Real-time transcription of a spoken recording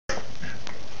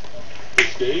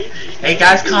Hey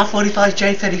guys,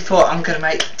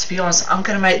 car45j34. To be honest, I'm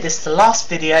gonna make this the last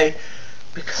video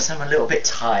because I'm a little bit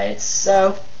tired.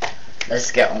 So let's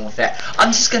get on with it.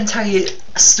 I'm just gonna tell you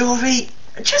a story,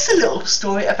 just a little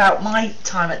story about my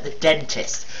time at the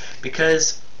dentist.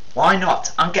 Because why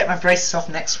not? I'm getting my braces off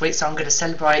next week, so I'm gonna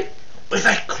celebrate with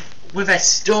a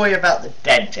story about the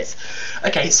dentist.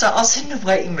 Okay, so I was in the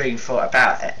waiting room for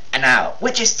about an hour,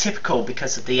 which is typical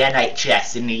because of the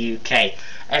NHS in the UK.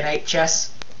 NHS,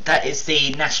 that is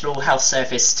the National Health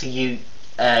Service to you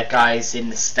guys in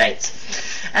the States.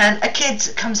 And a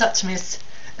kid comes up to me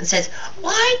and says,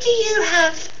 "Why do you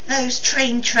have those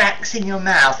train tracks in your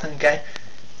mouth?" And go,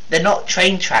 "They're not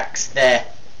train tracks, they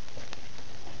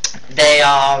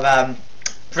are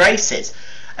braces."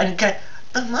 And go,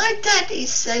 "But my daddy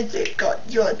said they got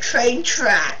your train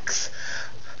tracks.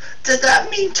 Does that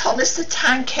mean Thomas the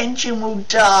Tank Engine will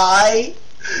die?"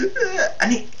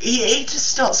 And he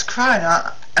just starts crying,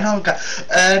 and I'll go,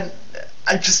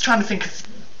 I'm just trying to think of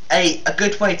a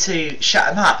good way to shut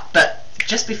him up. But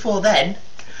just before then,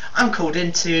 I'm called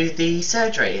into the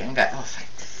surgery and go, "Oh, thank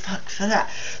the fuck for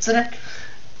that." So then,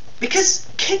 because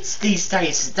kids these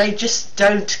days, they just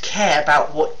don't care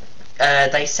about what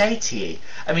they say to you.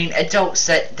 I mean, adults,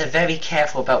 they're very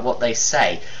careful about what they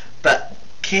say, but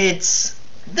kids,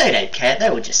 they don't care. They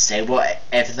will just say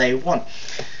whatever they want.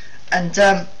 And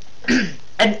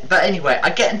but anyway, I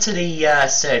get into the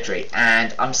surgery,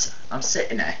 and I'm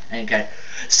sitting there and go,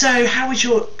 "So how was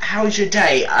your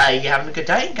day? Are you having a good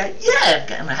day?" And go, "Yeah, I'm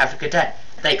going to have a good day."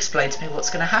 They explain to me what's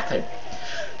going to happen.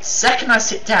 Second I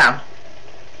sit down,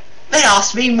 they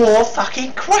ask me more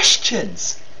fucking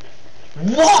questions.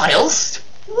 Whilst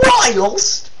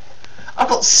I've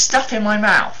got stuff in my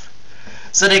mouth.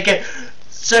 So they go,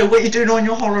 "So what are you doing on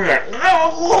your holiday?"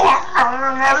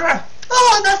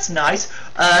 "Oh, that's nice.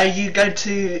 You going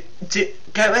to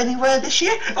go anywhere this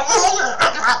year?"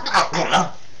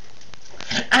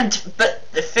 But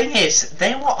the thing is,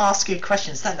 they will ask you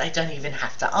questions that they don't even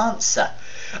have to answer.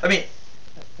 I mean,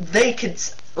 they could,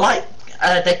 like,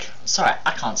 sorry,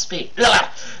 I can't speak.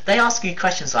 They ask you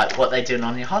questions like, "What they're doing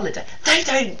on your holiday?" They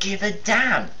don't give a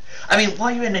damn. I mean,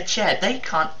 while you're in a chair, they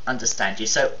can't understand you.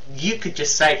 So you could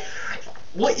just say,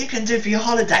 "What you can do for your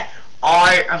holiday?"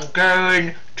 "I am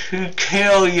going to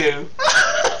kill you."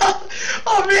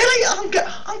 "Oh really? I'm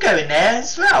going there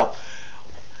as well."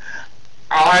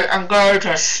 "I am going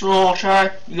to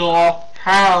slaughter your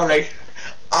family."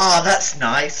 "Oh, that's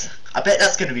nice. I bet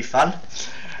that's going to be fun."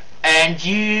 "And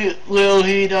you will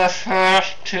be the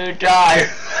first to die."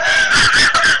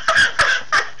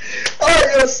 Oh,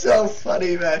 you're so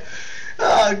funny, man.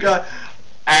 Oh god.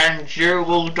 "And you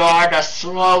will die the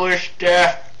slowest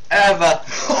death ever."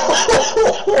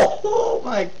 Oh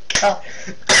my god.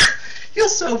 You're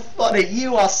so funny.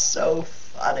 You are so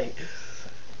funny.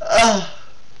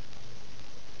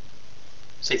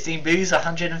 16 booze,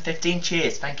 115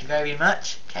 cheers. Thank you very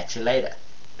much. Catch you later.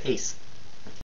 Peace.